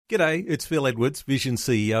G'day, it's Phil Edwards, Vision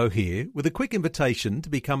CEO here, with a quick invitation to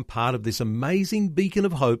become part of this amazing beacon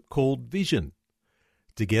of hope called Vision.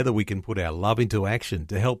 Together we can put our love into action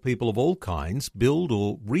to help people of all kinds build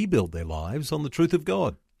or rebuild their lives on the truth of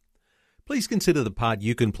God. Please consider the part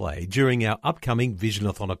you can play during our upcoming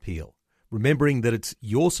Visionathon appeal, remembering that it's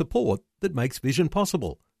your support that makes Vision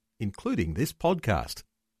possible, including this podcast.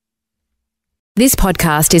 This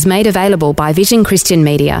podcast is made available by Vision Christian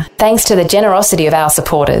Media, thanks to the generosity of our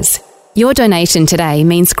supporters. Your donation today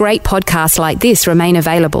means great podcasts like this remain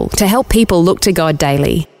available to help people look to God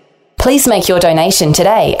daily. Please make your donation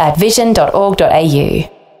today at vision.org.au.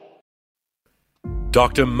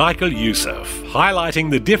 Dr. Michael Youssef, highlighting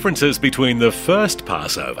the differences between the first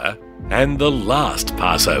Passover and the last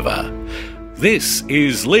Passover. This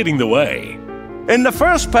is Leading the Way. In the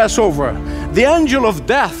first Passover, the angel of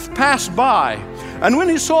death passed by, and when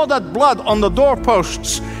he saw that blood on the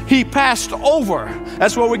doorposts, he passed over.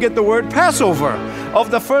 That's where we get the word Passover, of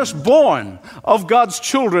the firstborn of God's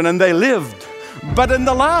children, and they lived. But in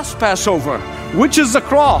the last Passover, which is the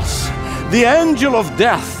cross, the angel of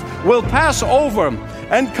death will pass over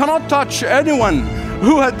and cannot touch anyone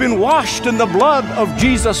who had been washed in the blood of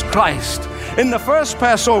Jesus Christ. In the first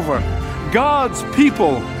Passover, God's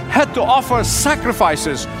people had to offer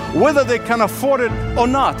sacrifices, whether they can afford it or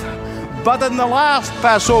not. But in the last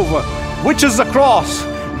Passover, which is the cross,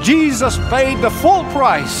 Jesus paid the full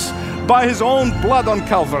price by his own blood on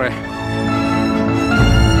Calvary.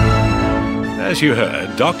 As you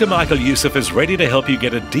heard, Dr. Michael Youssef is ready to help you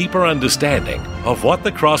get a deeper understanding of what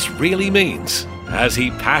the cross really means, as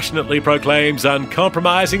he passionately proclaims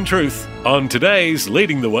uncompromising truth on today's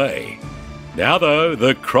Leading the Way. Now though,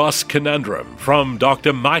 the Cross Conundrum from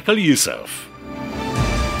Dr. Michael Youssef.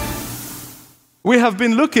 We have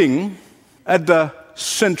been looking at the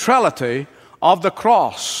centrality of the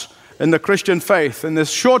cross in the Christian faith in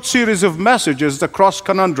this short series of messages, the Cross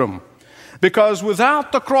Conundrum. Because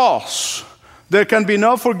without the cross, there can be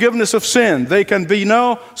no forgiveness of sin. There can be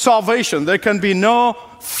no salvation. There can be no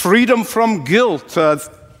freedom from guilt.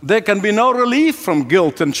 There can be no relief from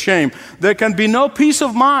guilt and shame. There can be no peace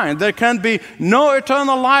of mind. There can be no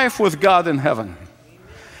eternal life with God in heaven.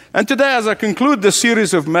 And today, as I conclude this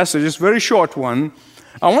series of messages, very short one,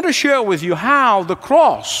 I want to share with you how the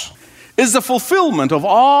cross is the fulfillment of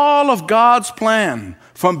all of God's plan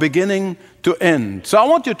from beginning to end. So I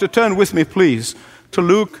want you to turn with me, please, to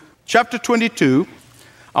Luke chapter 22.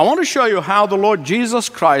 I want to show you how the Lord Jesus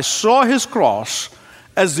Christ saw his cross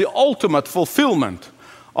as the ultimate fulfillment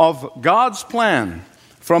of God's plan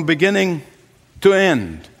from beginning to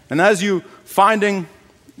end. And as you finding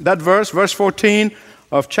that verse 14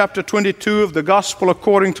 of chapter 22 of the Gospel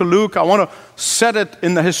according to Luke, I want to set it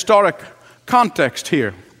in the historic context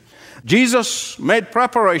here. Jesus made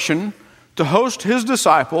preparation to host his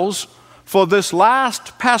disciples for this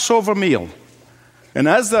last Passover meal. And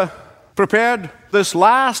as they prepared this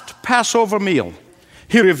last Passover meal,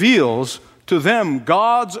 he reveals to them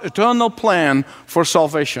God's eternal plan for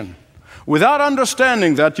salvation. Without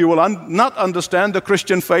understanding that, you will not understand the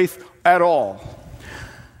Christian faith at all.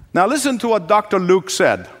 Now listen to what Dr. Luke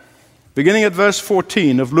said, beginning at verse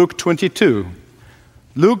 14 of Luke 22.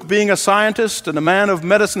 Luke, being a scientist and a man of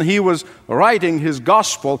medicine, he was writing his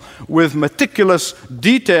gospel with meticulous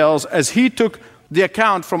details as he took the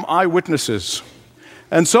account from eyewitnesses.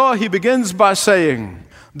 And so he begins by saying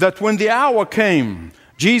that when the hour came,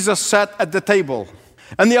 Jesus sat at the table,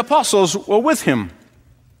 and the apostles were with him.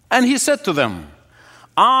 And he said to them,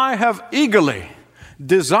 I have eagerly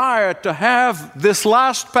desired to have this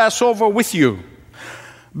last Passover with you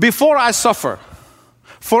before I suffer.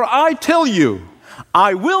 For I tell you,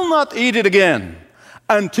 I will not eat it again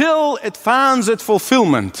until it finds its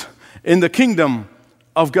fulfillment in the kingdom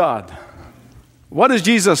of God. What is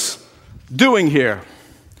Jesus doing here?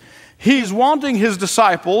 He's wanting his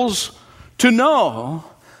disciples to know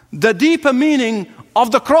the deeper meaning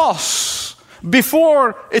of the cross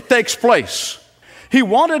before it takes place. He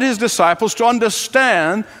wanted his disciples to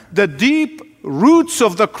understand the deep roots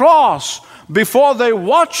of the cross before they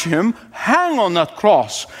watch him hang on that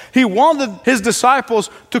cross. He wanted his disciples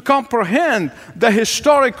to comprehend the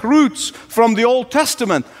historic roots from the Old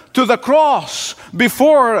Testament to the cross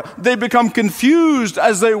before they become confused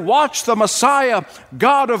as they watch the Messiah,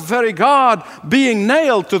 God of very God, being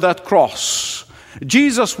nailed to that cross.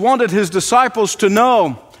 Jesus wanted his disciples to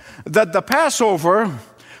know that the Passover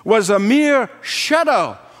was a mere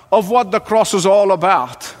shadow of what the cross is all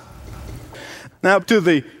about. Now, to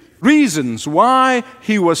the reasons why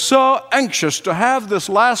he was so anxious to have this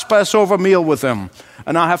last Passover meal with them,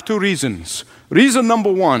 and I have two reasons. Reason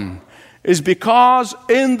number one is because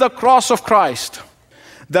in the cross of Christ,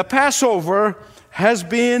 the Passover has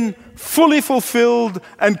been fully fulfilled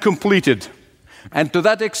and completed. And to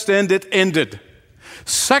that extent, it ended.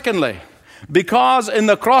 Secondly, because in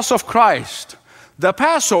the cross of Christ, the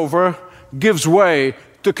Passover gives way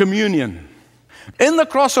to communion. In the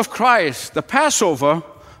cross of Christ, the Passover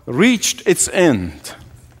reached its end.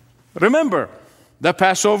 Remember, the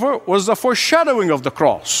Passover was the foreshadowing of the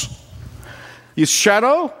cross. His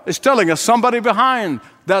shadow is telling us somebody behind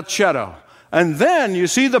that shadow. And then you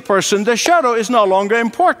see the person, the shadow is no longer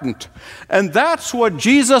important. And that's what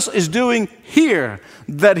Jesus is doing here,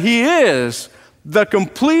 that he is the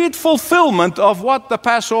complete fulfillment of what the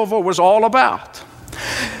Passover was all about.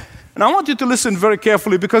 And I want you to listen very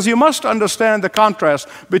carefully, because you must understand the contrast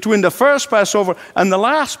between the first Passover and the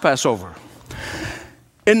last Passover.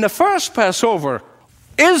 In the first Passover,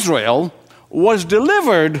 Israel was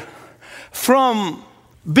delivered from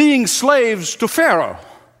being slaves to Pharaoh,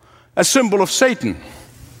 a symbol of Satan.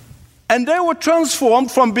 And they were transformed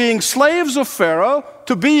from being slaves of Pharaoh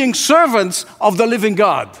to being servants of the living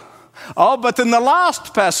God. Oh, but in the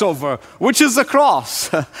last Passover, which is the cross,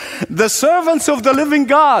 the servants of the living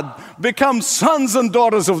God become sons and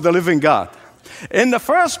daughters of the living God. In the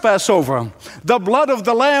first Passover, the blood of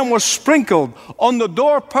the lamb was sprinkled on the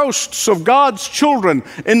doorposts of God's children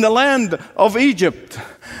in the land of Egypt.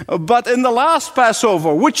 But in the last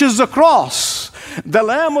Passover, which is the cross, the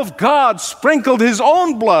Lamb of God sprinkled his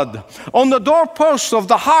own blood on the doorposts of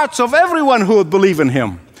the hearts of everyone who would believe in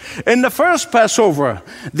him. In the first Passover,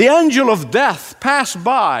 the angel of death passed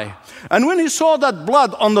by, and when he saw that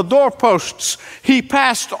blood on the doorposts, he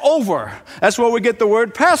passed over. That's where we get the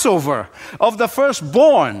word Passover, of the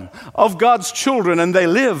firstborn of God's children, and they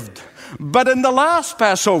lived. But in the last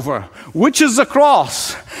Passover, which is the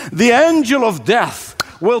cross, the angel of death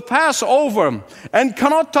will pass over and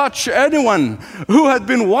cannot touch anyone who had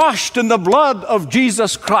been washed in the blood of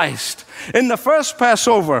Jesus Christ. In the first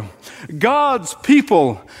Passover, God's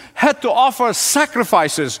people had to offer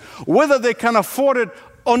sacrifices, whether they can afford it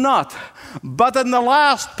or not. But in the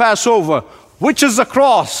last Passover, which is the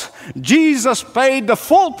cross, Jesus paid the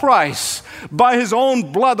full price by his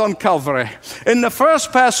own blood on Calvary. In the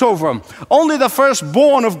first Passover, only the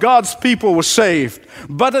firstborn of God's people was saved.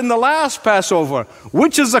 But in the last Passover,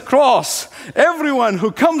 which is the cross, everyone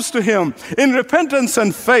who comes to him in repentance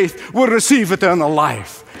and faith will receive eternal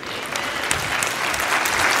life.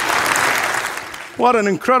 What an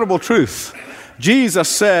incredible truth. Jesus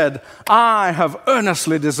said, I have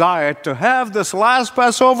earnestly desired to have this last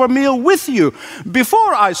Passover meal with you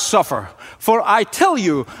before I suffer. For I tell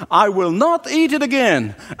you, I will not eat it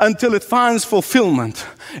again until it finds fulfillment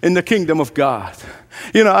in the kingdom of God.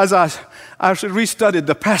 You know, as I restudied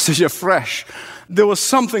the passage afresh, there was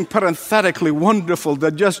something parenthetically wonderful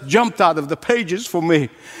that just jumped out of the pages for me.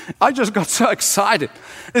 I just got so excited.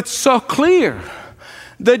 It's so clear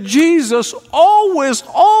that Jesus always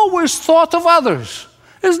thought of others.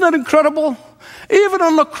 Isn't that incredible? Even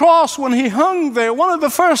on the cross, when he hung there, one of the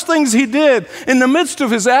first things he did in the midst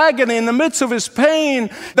of his agony, in the midst of his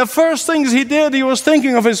pain, the first things he did, he was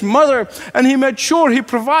thinking of his mother, and he made sure he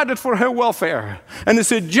provided for her welfare. And he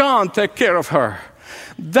said, John, take care of her.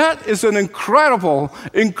 That is an incredible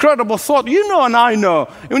thought. You know, and I know,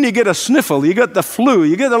 when you get a sniffle, you get the flu,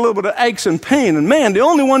 you get a little bit of aches and pain, and man, the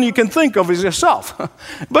only one you can think of is yourself.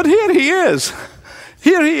 But here he is.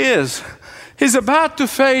 He's about to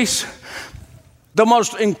face the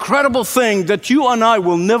most incredible thing that you and I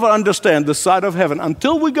will never understand this side of heaven.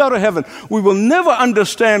 Until we go to heaven, we will never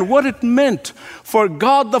understand what it meant for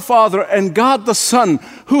God the Father and God the Son,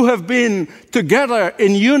 who have been together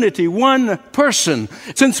in unity, one person,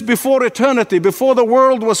 since before eternity, before the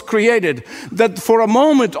world was created, that for a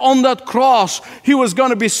moment on that cross, he was going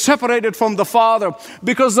to be separated from the Father,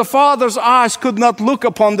 because the Father's eyes could not look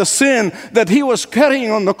upon the sin that he was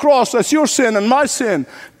carrying on the cross. That's your sin and my sin.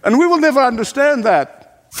 And we will never understand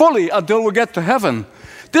that fully until we get to heaven.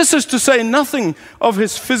 This is to say nothing of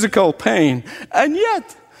his physical pain. And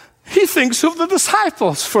yet, he thinks of the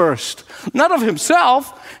disciples first, not of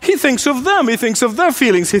himself. He thinks of them. He thinks of their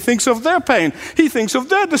feelings. He thinks of their pain. He thinks of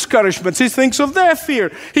their discouragements. He thinks of their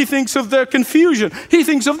fear. He thinks of their confusion. He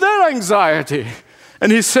thinks of their anxiety.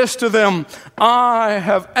 And he says to them, I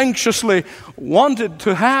have anxiously wanted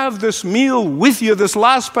to have this meal with you, this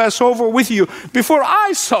last Passover with you, before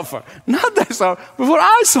I suffer. Not this, before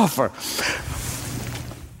I suffer.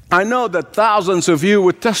 I know that thousands of you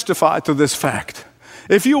would testify to this fact.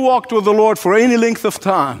 If you walked with the Lord for any length of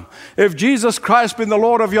time, if Jesus Christ been the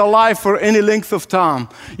Lord of your life for any length of time,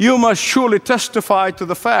 you must surely testify to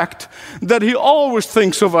the fact that He always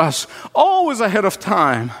thinks of us, always ahead of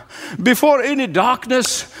time. Before any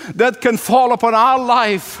darkness that can fall upon our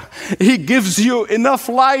life, He gives you enough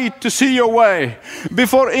light to see your way.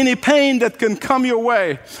 Before any pain that can come your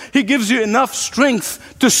way, He gives you enough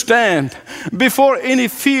strength to stand. Before any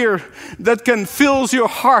fear that can fill your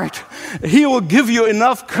heart, He will give you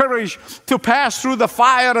enough courage to pass through the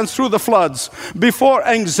fire and through the floods. Before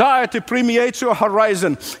anxiety permeates your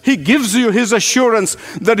horizon, He gives you His assurance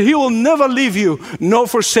that He will never leave you nor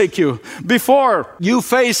forsake you. Before you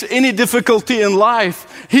face any difficulty in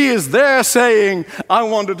life, He is there saying, I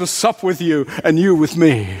wanted to sup with you and you with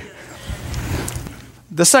me.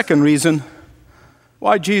 The second reason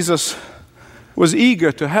why Jesus was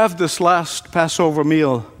eager to have this last Passover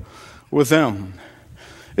meal with them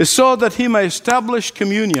is so that He may establish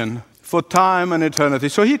communion for time and eternity.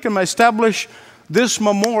 So He can establish this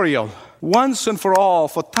memorial once and for all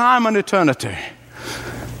for time and eternity.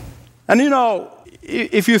 And you know,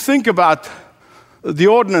 if you think about the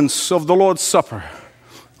ordinance of the Lord's Supper,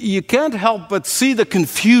 you can't help but see the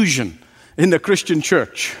confusion in the Christian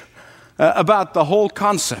church about the whole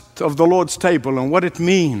concept of the Lord's table and what it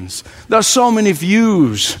means. There are so many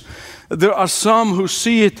views. There are some who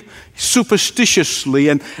see it superstitiously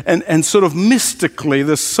and sort of mystically.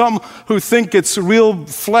 There's some who think it's real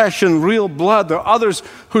flesh and real blood. There are others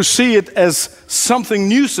who see it as something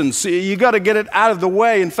nuisance. You got to get it out of the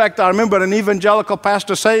way. In fact, I remember an evangelical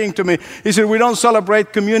pastor saying to me, he said, we don't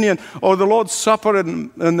celebrate communion or the Lord's Supper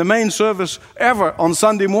in the main service ever on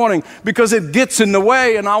Sunday morning because it gets in the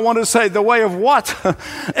way. And I want to say, the way of what?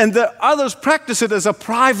 And the others practice it as a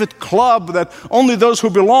private club that only those who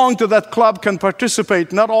belong to that club can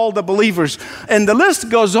participate, not all the believers. And the list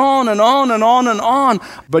goes on and on and on and on.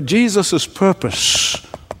 But Jesus' purpose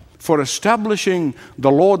for establishing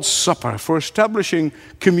the Lord's Supper, for establishing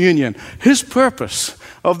communion, His purpose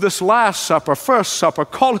of this Last Supper, First Supper,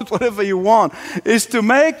 call it whatever you want, is to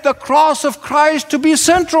make the cross of Christ to be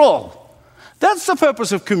central. That's the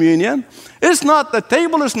purpose of communion. It's not the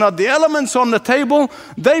table, it's not the elements on the table.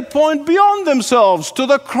 They point beyond themselves to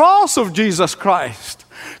the cross of Jesus Christ.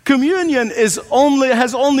 Communion has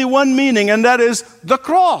only one meaning, and that is the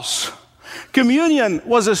cross. Communion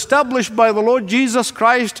was established by the Lord Jesus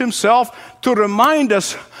Christ Himself to remind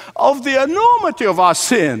us of the enormity of our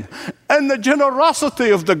sin and the generosity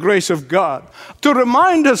of the grace of God, to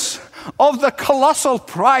remind us of the colossal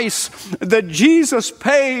price that Jesus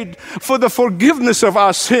paid for the forgiveness of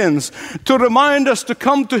our sins, to remind us to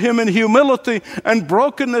come to Him in humility and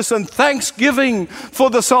brokenness and thanksgiving for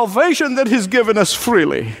the salvation that He's given us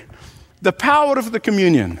freely. The power of the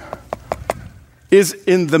communion is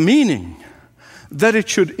in the meaning that it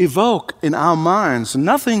should evoke in our minds,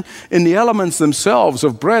 nothing in the elements themselves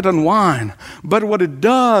of bread and wine, but what it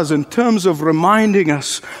does in terms of reminding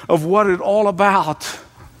us of what it's all about.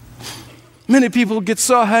 Many people get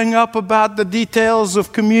so hung up about the details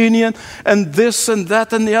of communion and this and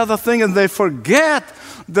that and the other thing, and they forget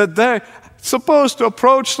that they're supposed to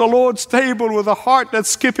approach the Lord's table with a heart that's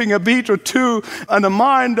skipping a beat or two and a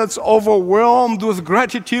mind that's overwhelmed with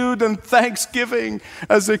gratitude and thanksgiving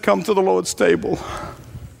as they come to the Lord's table.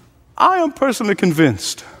 I am personally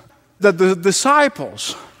convinced that the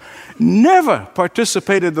disciples never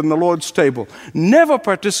participated in the Lord's table, never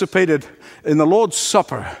participated in the Lord's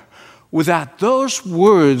Supper without those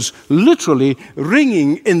words literally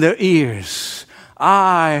ringing in their ears.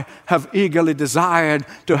 I have eagerly desired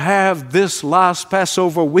to have this last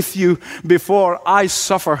Passover with you before I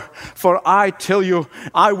suffer. For I tell you,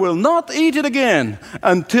 I will not eat it again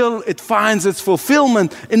until it finds its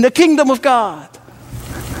fulfillment in the kingdom of God.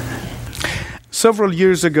 Several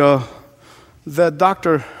years ago, that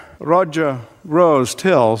Dr. Roger Rose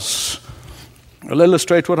tells will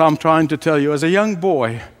illustrate what I'm trying to tell you. As a young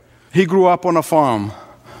boy, he grew up on a farm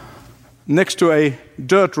next to a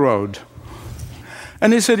dirt road.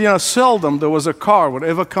 And he said, seldom there was a car would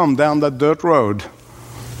ever come down that dirt road.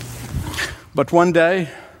 But one day,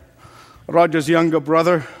 Roger's younger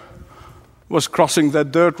brother was crossing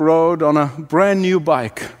that dirt road on a brand new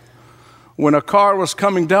bike when a car was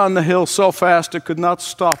coming down the hill so fast it could not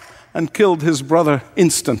stop and killed his brother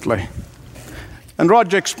instantly. And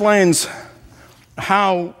Roger explains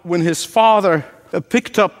how when his father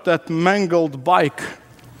picked up that mangled bike,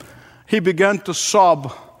 he began to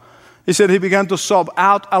sob. He said he began to sob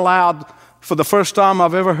out aloud for the first time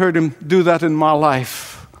I've ever heard him do that in my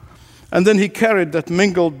life. And then he carried that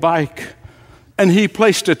mangled bike and he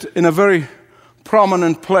placed it in a very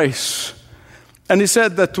prominent place. And he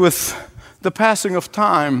said that with the passing of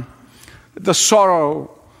time, the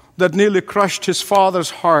sorrow that nearly crushed his father's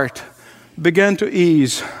heart began to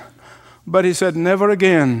ease. But he said, never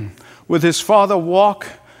again would his father walk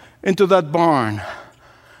into that barn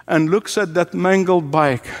and looks at that mangled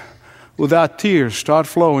bike without tears start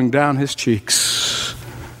flowing down his cheeks.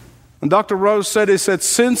 And Dr. Rose said,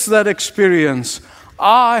 since that experience,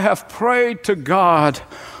 I have prayed to God,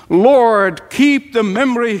 Lord, keep the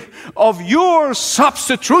memory of your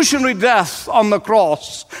substitutionary death on the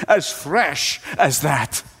cross as fresh as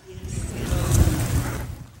that.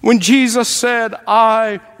 When Jesus said,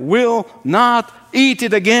 I will not eat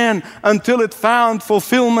it again until it found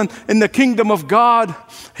fulfillment in the kingdom of God,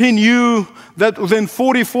 he knew that within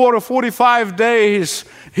 44 or 45 days,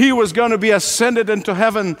 he was going to be ascended into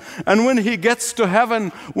heaven. And when he gets to heaven,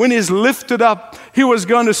 when he's lifted up, he was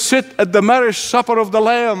going to sit at the marriage supper of the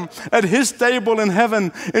Lamb, at his table in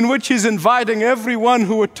heaven, in which he's inviting everyone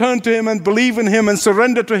who would turn to him and believe in him and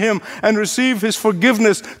surrender to him and receive his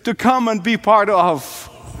forgiveness to come and be part of.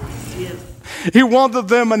 He wanted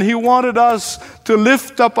them and he wanted us to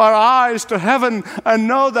lift up our eyes to heaven and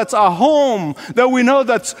know that's our home, that we know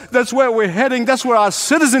that's where we're heading, that's where our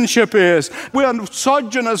citizenship is. We are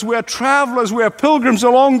sojourners, we are travelers, we are pilgrims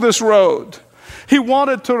along this road. He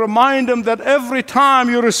wanted to remind them that every time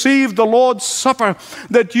you receive the Lord's Supper,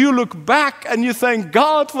 that you look back and you thank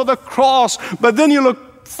God for the cross, but then you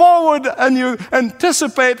look forward and you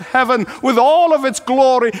anticipate heaven with all of its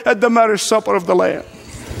glory at the marriage supper of the Lamb.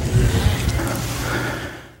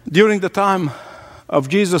 During the time of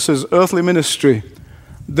Jesus' earthly ministry,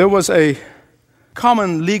 there was a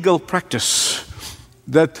common legal practice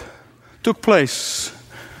that took place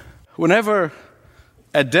whenever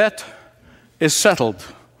a debt is settled,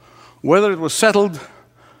 whether it was settled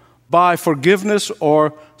by forgiveness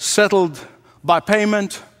or settled by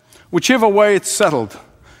payment, whichever way it's settled.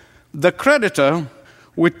 The creditor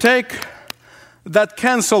would take that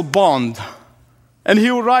canceled bond and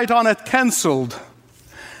he would write on it canceled.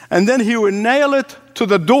 And then he would nail it to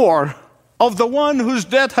the door of the one whose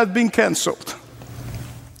debt had been canceled.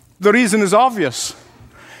 The reason is obvious.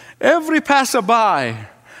 Every passerby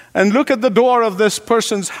and look at the door of this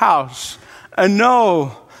person's house and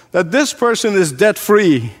know that this person is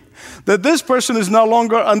debt-free, that this person is no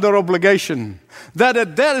longer under obligation, that a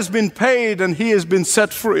debt has been paid and he has been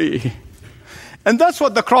set free. And that's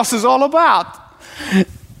what the cross is all about.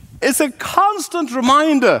 It's a constant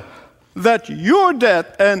reminder that your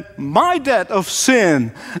debt and my debt of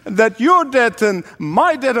sin, that your debt and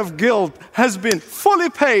my debt of guilt has been fully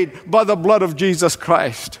paid by the blood of Jesus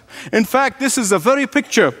Christ. In fact, this is the very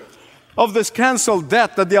picture of this canceled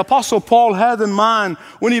debt that the Apostle Paul had in mind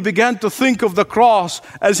when he began to think of the cross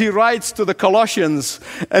as he writes to the Colossians.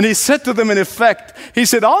 And he said to them in effect, he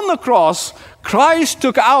said, on the cross, Christ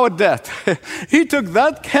took our debt. He took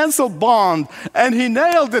that canceled bond and he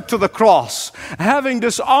nailed it to the cross, having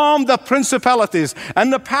disarmed the principalities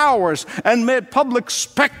and the powers and made public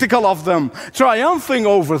spectacle of them, triumphing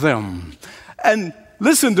over them. And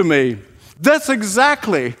listen to me, that's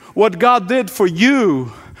exactly what God did for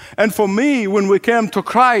you and for me when we came to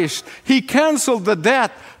Christ. He canceled the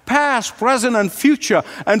debt, past, present, and future,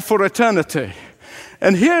 and for eternity.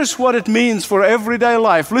 And here's what it means for everyday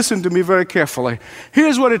life. Listen to me very carefully.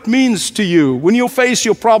 Here's what it means to you when you face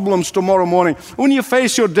your problems tomorrow morning, when you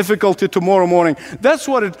face your difficulty tomorrow morning. That's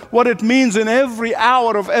what it means in every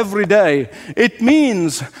hour of every day. It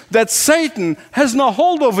means that Satan has no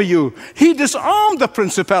hold over you. He disarmed the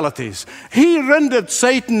principalities. He rendered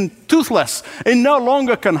Satan toothless and no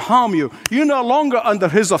longer can harm you. You're no longer under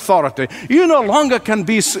his authority. You no longer can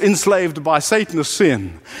be enslaved by Satan's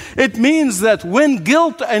sin. It means that when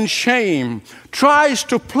guilt and shame tries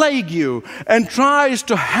to plague you and tries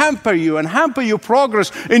to hamper you and hamper your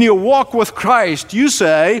progress in your walk with Christ, you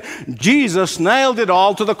say, Jesus nailed it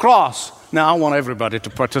all to the cross. Now I want everybody to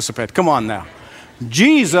participate. Come on now.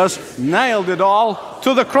 Jesus nailed it all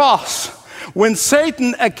to the cross. When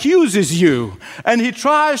Satan accuses you and he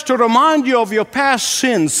tries to remind you of your past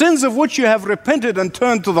sins, sins of which you have repented and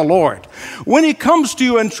turned to the Lord, when he comes to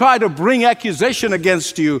you and try to bring accusation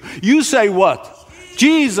against you, you say what?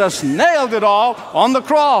 Jesus nailed it all on the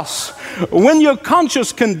cross. When your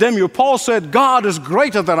conscience condemns you, Paul said, God is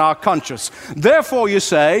greater than our conscience. Therefore you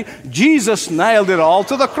say, Jesus nailed it all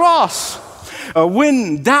to the cross.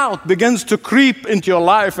 When doubt begins to creep into your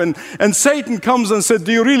life and Satan comes and says,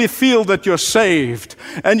 do you really feel that you're saved?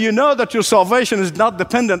 And you know that your salvation is not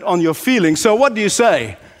dependent on your feelings. So what do you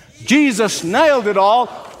say? Jesus nailed it all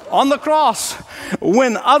on the cross,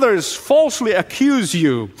 when others falsely accuse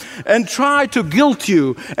you and try to guilt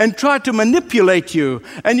you and try to manipulate you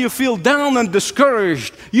and you feel down and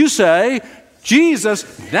discouraged, you say,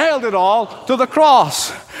 Jesus nailed it all to the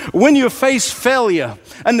cross. When you face failure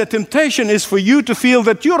and the temptation is for you to feel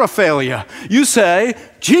that you're a failure, you say,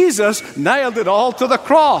 Jesus nailed it all to the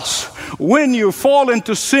cross. When you fall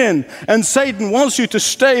into sin and Satan wants you to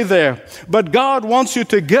stay there, but God wants you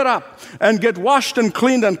to get up and get washed and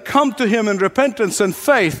cleaned and come to Him in repentance and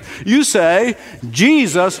faith, you say,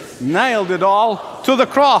 Jesus nailed it all to the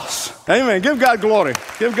cross. Amen. Give God glory.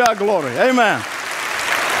 Give God glory. Amen.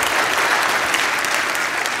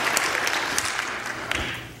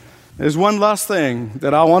 There's one last thing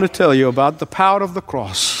that I want to tell you about the power of the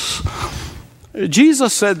cross.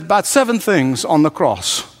 Jesus said about 7 things on the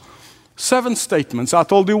cross. 7 statements. I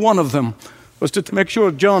told you one of them was to make sure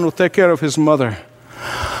John would take care of his mother.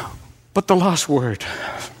 But the last word,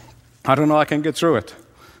 I don't know I can get through it.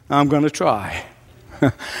 I'm going to try.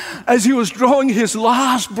 As he was drawing his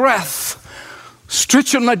last breath,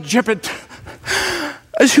 stretched on that gibbet,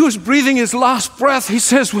 as he was breathing his last breath, he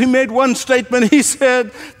says, we made one statement. He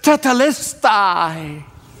said, tetelestai,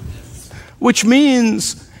 which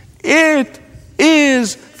means it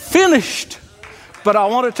is finished. But I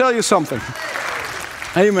want to tell you something.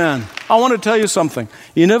 Amen. I want to tell you something.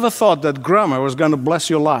 You never thought that grammar was going to bless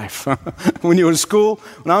your life. When you were in school,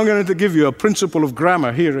 now I'm going to give you a principle of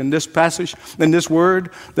grammar here in this passage, in this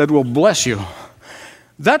word that will bless you.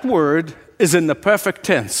 That word is in the perfect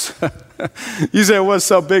tense. You say, what's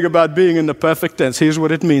so big about being in the perfect tense? Here's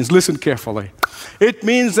what it means. Listen carefully. It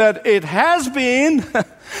means that it has been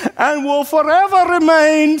and will forever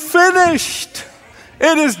remain finished.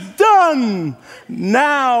 It is done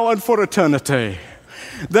now and for eternity.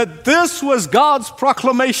 That this was God's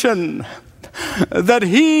proclamation, that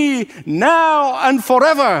He now and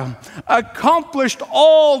forever accomplished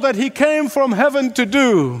all that He came from heaven to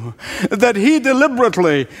do, that He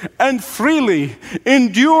deliberately and freely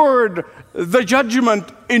endured the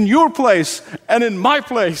judgment in your place and in my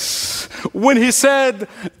place when He said,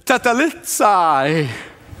 tetelestai.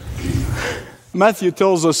 Matthew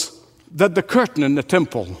tells us that the curtain in the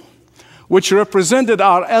temple, which represented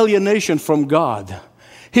our alienation from God,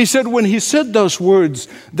 he said when He said those words,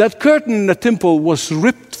 that curtain in the temple was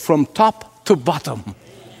ripped from top to bottom.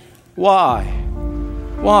 Why?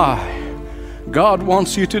 Why? God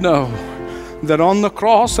wants you to know that on the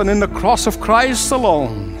cross and in the cross of Christ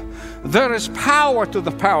alone, there is power to the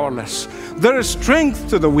powerless. There is strength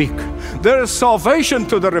to the weak. There is salvation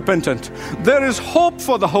to the repentant. There is hope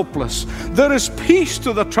for the hopeless. There is peace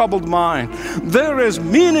to the troubled mind. There is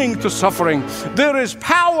meaning to suffering. There is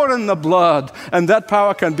power in the blood, and that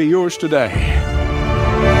power can be yours today.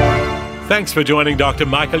 Thanks for joining Dr.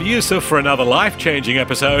 Michael Youssef for another life-changing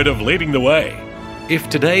episode of Leading the Way. If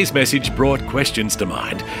today's message brought questions to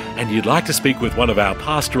mind and you'd like to speak with one of our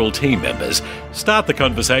pastoral team members, start the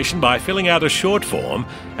conversation by filling out a short form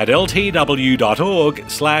at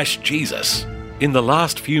ltw.org/Jesus. In the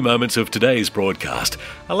last few moments of today's broadcast,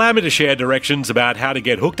 allow me to share directions about how to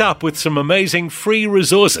get hooked up with some amazing free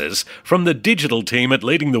resources from the digital team at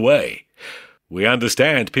Leading the Way. We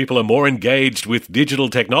understand people are more engaged with digital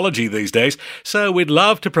technology these days, so we'd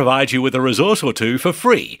love to provide you with a resource or two for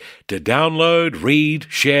free to download, read,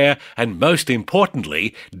 share, and most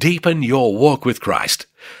importantly, deepen your walk with Christ.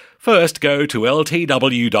 First, go to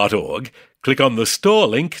ltw.org, click on the store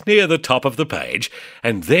link near the top of the page,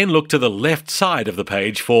 and then look to the left side of the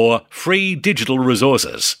page for free digital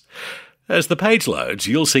resources. As the page loads,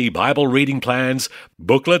 you'll see Bible reading plans,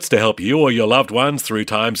 booklets to help you or your loved ones through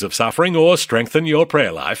times of suffering or strengthen your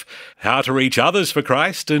prayer life, how to reach others for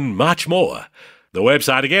Christ, and much more. The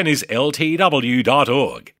website again is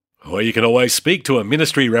ltw.org. Or you can always speak to a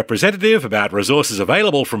ministry representative about resources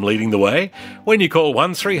available from Leading the Way when you call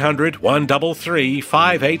 1300 133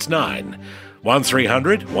 589.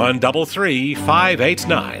 1300 133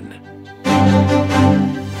 589.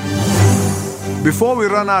 Before we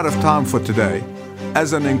run out of time for today,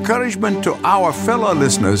 as an encouragement to our fellow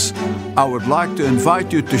listeners, I would like to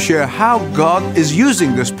invite you to share how God is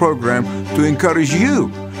using this program to encourage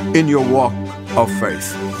you in your walk of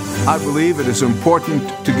faith. I believe it is important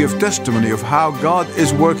to give testimony of how God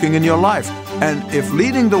is working in your life. And if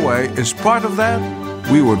Leading the Way is part of that,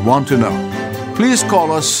 we would want to know. Please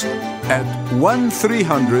call us at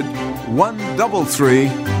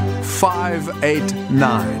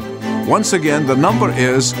 1-300-133-589. Once again, the number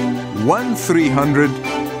is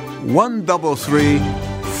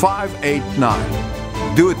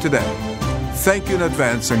 1-300-133-589. Do it today. Thank you in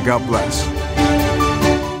advance, and God bless.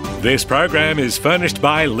 This program is furnished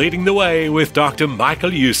by Leading the Way with Dr.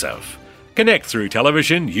 Michael Youssef. Connect through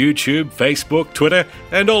television, YouTube, Facebook, Twitter,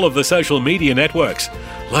 and all of the social media networks.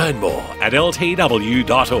 Learn more at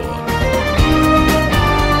ltw.org.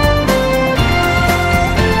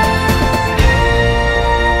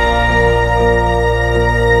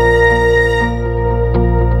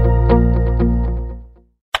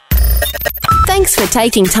 Thanks for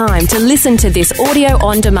taking time to listen to this audio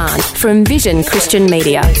on demand from Vision Christian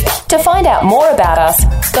Media. To find out more about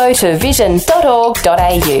us, go to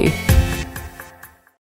vision.org.au.